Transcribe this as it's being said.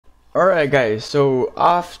Alright guys, so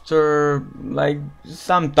after like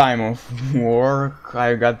some time of work,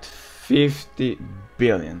 I got 50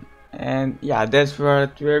 billion. And yeah, that's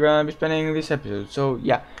what we're gonna be spending this episode. So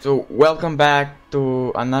yeah, so welcome back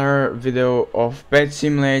to another video of Pet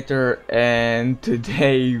Simulator, and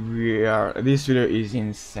today this video is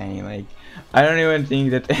insane. Like, I don't even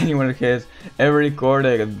think that anyone has ever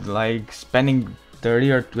recorded like spending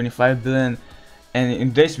 30 or 25 billion, and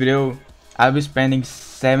in this video I'll be spending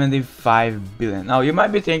 75 billion. Now you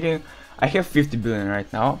might be thinking I have 50 billion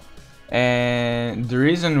right now, and the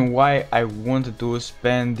reason why I wanted to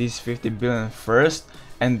spend this 50 billion first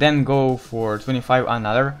and then go for 25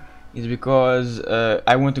 another is because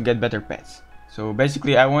I want to get better pets. So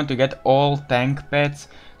basically I want to get all tank pets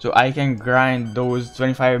so I can grind those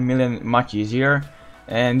 25 million much easier.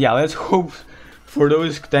 And yeah, let's hope for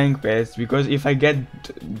those tank pets, because if I get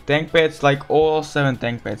tank pets, like all 7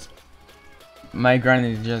 tank pets, my grind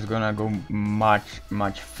is just gonna go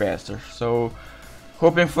much faster. So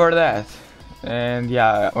hoping for that. And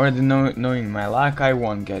yeah, already knowing my luck, I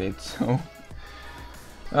won't get it. So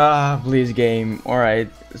please game. Alright,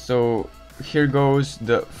 so here goes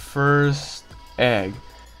the first egg.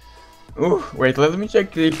 Ooh, wait, let me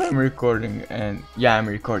check if I'm recording. And yeah, I'm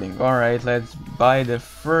recording. Alright, let's buy the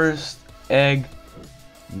first egg.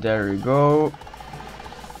 There we go.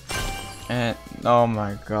 And oh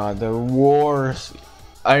my god, the wars.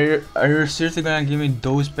 Are you seriously gonna give me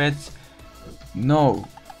those pets? No,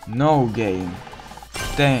 no game.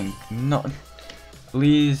 Tank, no.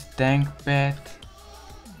 Please, tank pet.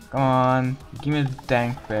 Come on, give me the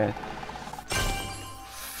tank pet.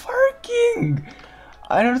 Farking!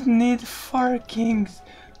 I don't need Farkings.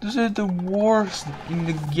 Those are the worst in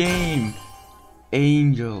the game.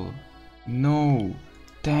 Angel, no.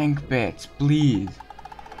 Tank pets, please.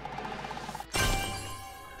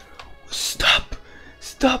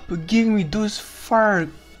 Stop giving me those fire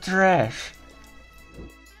trash.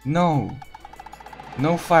 No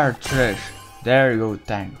fire trash. There you go,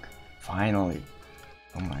 tank. Finally.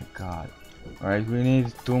 Oh my god. Alright, we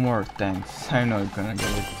need 2 more tanks. I'm not gonna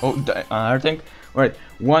get it. Oh, another tank? Alright,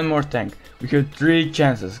 1 more tank. We have 3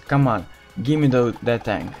 chances. Come on, give me that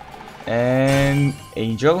tank. And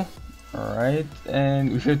Angel. Alright,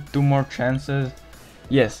 and we have 2 more chances.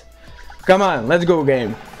 Yes. Come on, let's go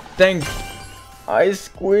game. Tank. Ice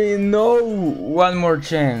Queen, no! 1 more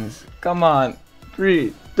chance. Come on.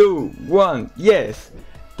 3, 2, 1. Yes.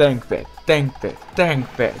 Tank pet, tank pet, tank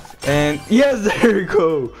pet. And yes, there we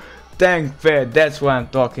go. Tank pet, that's what I'm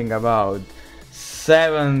talking about.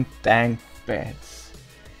 7 tank pets.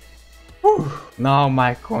 Whew. Now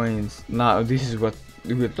my coins. Now this is what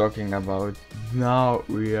we're talking about. Now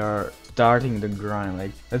we are starting the grind.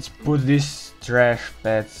 Like, let's put these trash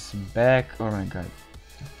pets back. Oh my god.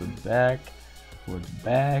 Put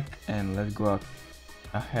back, and let's go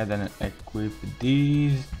ahead and equip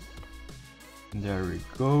these. There we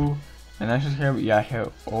go. And I should have, yeah, I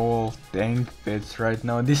have all tank pets right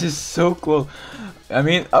now. This is so cool. I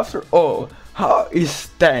mean, after all, how is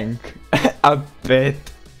tank a pet?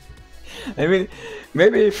 I mean,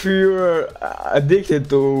 maybe if you're addicted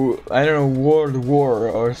to, I don't know, World War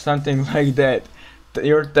or something like that,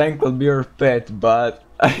 your tank will be your pet, but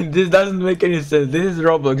this doesn't make any sense. This is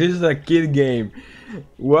Roblox, this is a kid game.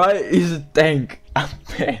 Why is a tank a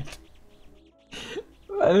pet?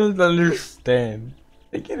 I don't understand.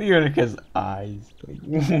 Like, it even has eyes.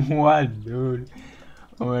 Like, what, dude?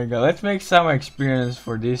 Oh my god, let's make some experience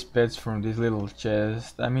for these pets from this little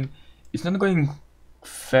chest. I mean, it's not going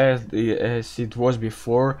fast as it was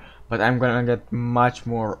before, but I'm gonna get much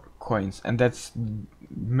more coins, and that's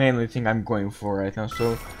mainly thing I'm going for right now.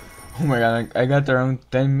 So, oh my god, I got around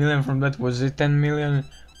 10 million from that. Was it 10 million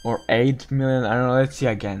or 8 million? I don't know, let's see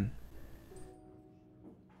again.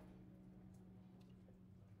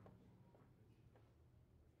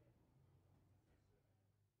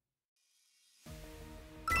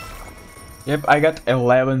 Yep, I got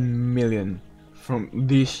 11 million from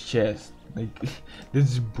this chest. Like, this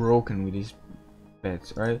is broken with these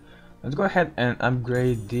pets. Alright, let's go ahead and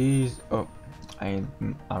upgrade these. Oh, I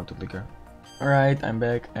am out of liquor. Alright, I'm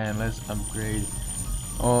back, and let's upgrade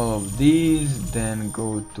all of these. Then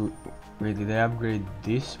go to, wait, did I upgrade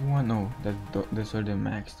this one? No, that's already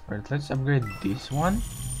maxed. Alright, let's upgrade this one,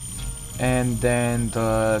 and then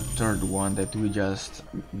the third one that we just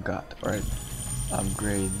got. Alright,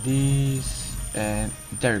 upgrade these, and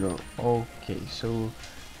there you go. Okay, so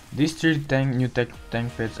these 3 new tank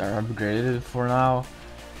pets are upgraded for now.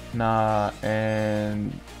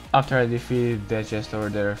 And after I defeated that chest over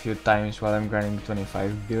there a few times while I'm grinding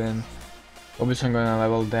 25 billion, Obviously I'm gonna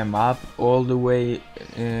level them up all the way,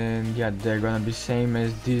 and yeah, they're gonna be same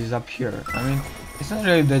as these up here. I mean, it's not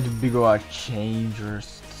really that big of a change or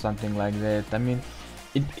something like that. I mean,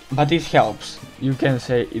 but it helps. You can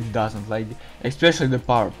say it doesn't, like, especially the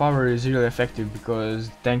power. Power is really effective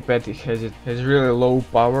because tank pet has really low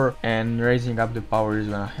power, and raising up the power is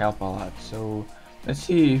gonna help a lot. So let's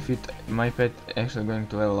see if my pet actually going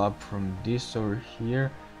to level up from this over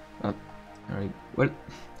here. Alright, what?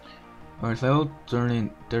 Oh, it's level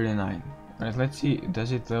 39. Alright, let's see,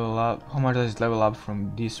 does it level up? How much does it level up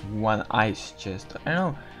from this one ice chest? I don't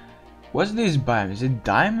know. What's this biome? Is it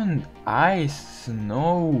diamond, ice,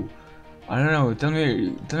 snow? I don't know. Tell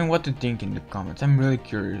me what you think in the comments. I'm really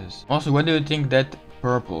curious. Also, what do you think that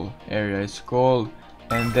purple area is called,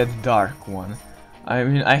 and that dark one? I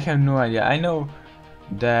mean, I have no idea. I know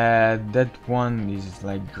that that one is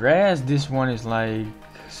like grass. This one is like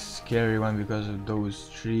scary one because of those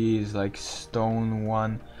trees, like stone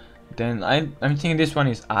one. Then I'm thinking this one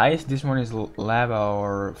is ice. This one is lava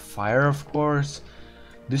or fire, of course.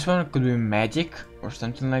 This one could be magic or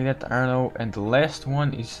something like that, I don't know. And the last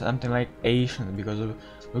one is something like Asian because of,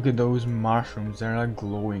 look at those mushrooms, they're like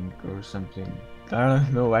glowing or something. I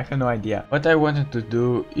don't know, I have no idea. What I wanted to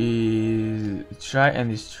do is try and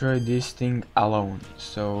destroy this thing alone.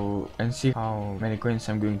 So, and see how many coins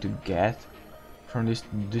I'm going to get from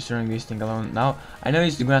destroying this thing alone. Now I know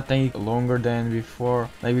it's gonna take longer than before.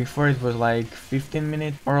 Like before it was like 15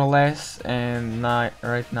 minutes or less, and now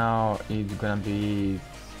right now it's gonna be,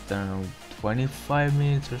 I don't know, 25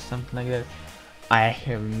 minutes or something like that. I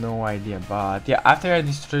have no idea, but yeah, after I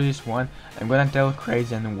destroy this one, I'm gonna tell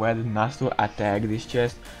Crazy and Wed not to attack this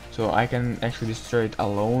chest, so I can actually destroy it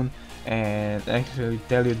alone and actually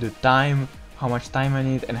tell you the time, how much time I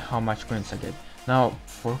need and how much coins I get. Now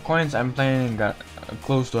for coins I'm planning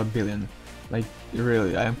close to 1 billion, like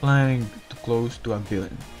really, I'm planning to close to 1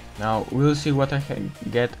 billion. Now we'll see what I can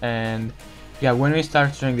get, and yeah, when we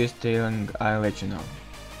start doing this thing I'll let you know.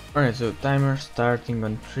 Alright, so timer starting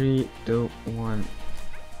on 3, 2, 1.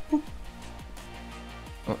 Boop.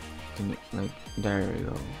 Oh, like there we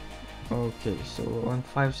go. Okay, so on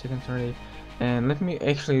 5 seconds already, and let me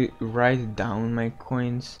actually write down my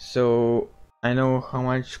coins so I know how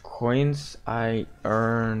much coins I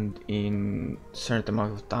earned in certain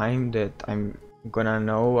amount of time that I'm gonna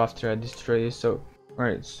know after I destroy this. So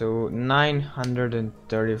alright, so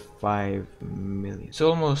 935 million. So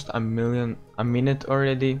almost a minute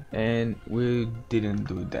already, and we didn't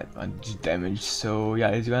do that much damage. So yeah,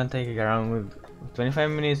 it's gonna take around with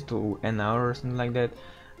 25 minutes to an hour or something like that.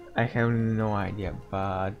 I have no idea,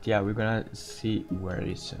 but yeah, we're gonna see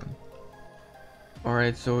very soon.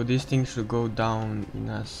 Alright, so this thing should go down in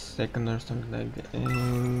a second or something like that.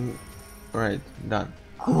 Alright, done.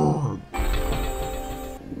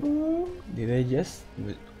 Did I just...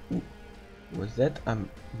 was that a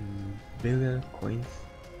billion coins?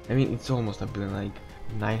 I mean, it's almost a billion, like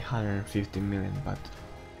 950 million, but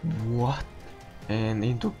what? And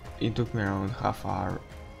it took me around half hour.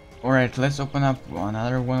 Alright, let's open up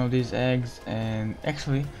another one of these eggs. And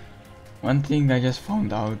actually, one thing I just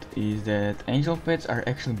found out is that angel pets are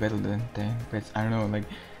actually better than tank pets. I don't know, like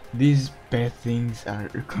these pet things are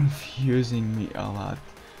confusing me a lot.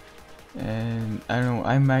 And I don't know,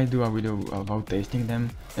 I might do a video about tasting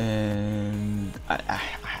them, and I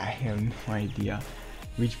have no idea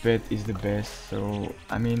which pet is the best. So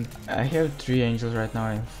I mean, I have 3 angels right now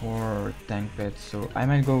and 4 tank pets, so I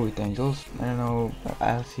might go with angels. I don't know,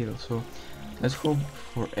 I'll see. So let's go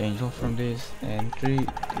for angel from this, and 3, 2, 1.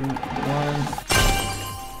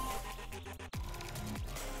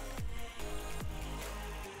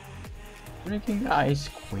 Freaking ice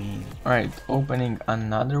queen. Alright, opening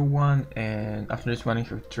another one, and after this one I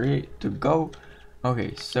have 3 to go.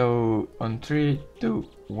 Okay, so on 3, 2,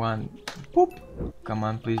 1, boop. Come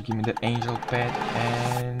on, please give me that angel pet,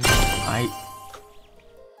 and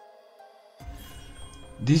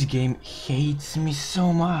this game hates me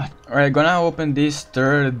so much. Alright, gonna open this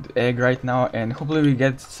 3rd egg right now, and hopefully we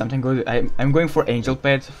get something good. I'm going for angel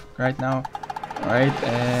pet right now. Alright,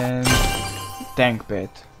 and tank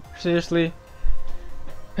pet. Seriously?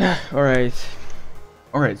 Alright,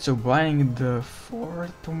 so buying the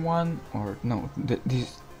 4th one, or no,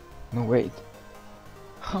 no wait,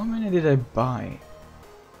 how many did I buy?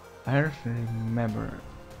 I don't remember.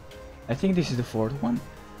 I think this is the 4th one,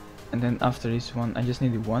 and then after this one I just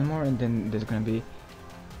need 1 more, and then there's gonna be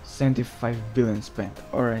 75 billion spent.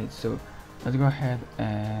 Alright, so let's go ahead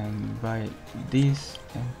and buy this,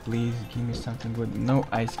 and please give me something good. No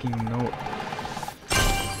ice king, no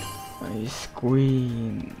ice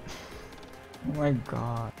queen. Oh my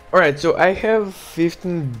god. Alright, so I have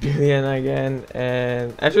 15 billion again,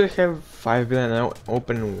 and I actually have 5 billion. I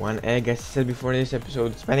open one egg, as I said before in this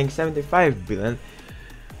episode, spending 75 billion.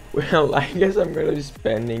 Well, I guess I'm gonna be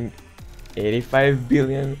spending 85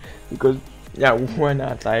 billion because, yeah, why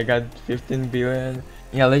not? I got 15 billion.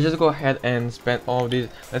 Yeah, let's just go ahead and spend all of these.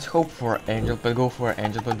 Let's hope for angel pet. Go for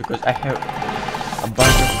angel pet because I have a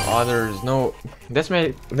bunch of others. No, that's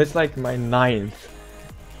like my 9th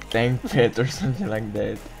tank pet or something like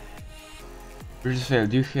that. First fail.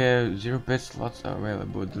 Do you have 0 pet slots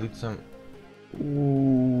available? Delete some.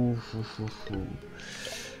 Ooh.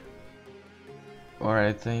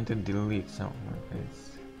 Alright, I need to delete some more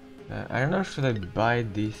pets. I don't know, should I buy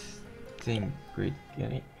this thing? Wait,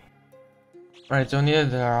 can I? Alright, so I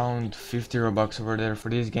needed around 50 Robux over there for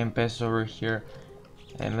this game pass over here.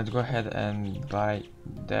 And let's go ahead and buy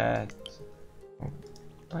that. Oh,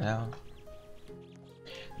 buy now.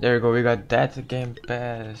 There we go, we got that game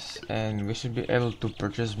pass. And we should be able to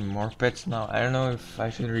purchase more pets now. I don't know if I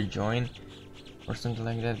should rejoin or something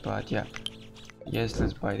like that, but yeah. Yes,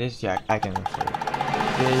 let's buy this. Yeah, I can afford it.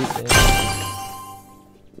 Okay,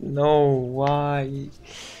 no, why?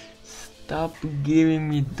 Stop giving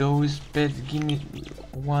me those pets. Give me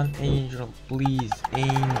one angel, please.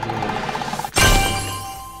 Angel.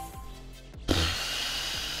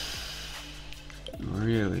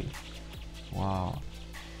 Really? Wow.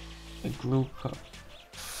 Like, look up.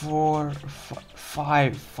 5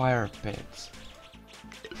 fire pets.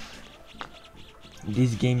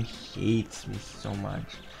 This game hates me so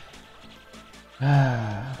much.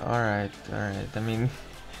 Alright. I mean,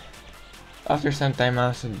 after some time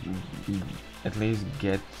I should at least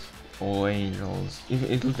get all angels.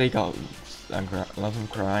 It will take a lot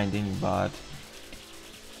of grinding, but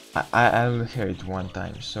I'll hear it one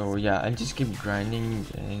time. So yeah, I'll just keep grinding,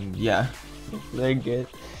 and yeah, I get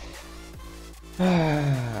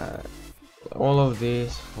all of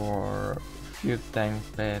this for a few tank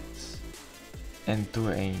pets and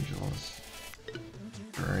 2 angels.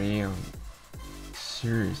 Really?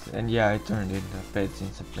 Seriously? And yeah, I turned in the pets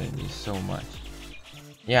since I played this so much.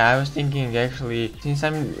 Yeah, I was thinking actually, since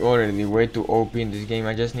I'm already way too OP in this game,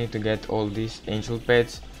 I just need to get all these angel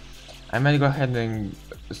pets. I might go ahead and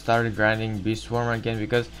start grinding Beast Swarm again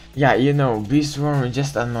because, yeah, you know, Beast Swarm is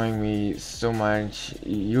just annoying me so much.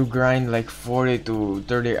 You grind like 40 to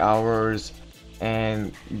 30 hours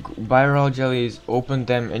and viral jellies, open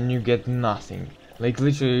them and you get nothing. Like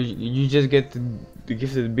literally, you just get the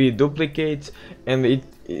gifted bee duplicates, and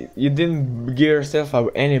you didn't give yourself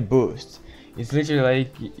any boost. It's literally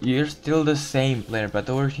like you're still the same player, but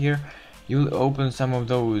over here, you'll open some of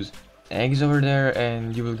those eggs over there,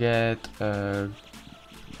 and you will get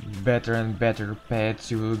better and better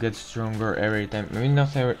pets. You will get stronger every time. I mean,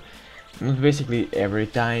 not basically every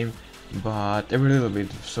time, but every little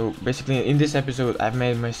bit. So basically in this episode I've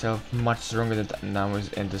made myself much stronger than I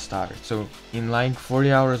was at the start. So in like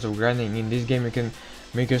 40 hours of grinding in this game, you can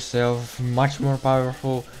make yourself much more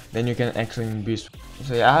powerful than you can actually in Beast.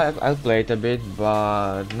 So yeah, I'll play it a bit,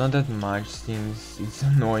 but not that much since it's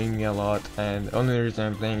annoying me a lot, and the only reason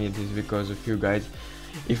I'm playing it is because of you guys.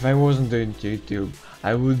 If I wasn't doing YouTube,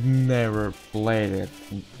 I would never play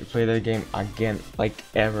that game again, like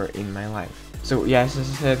ever in my life. So yes, as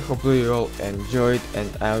I said, hopefully you all enjoyed,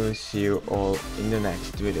 and I will see you all in the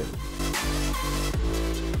next video.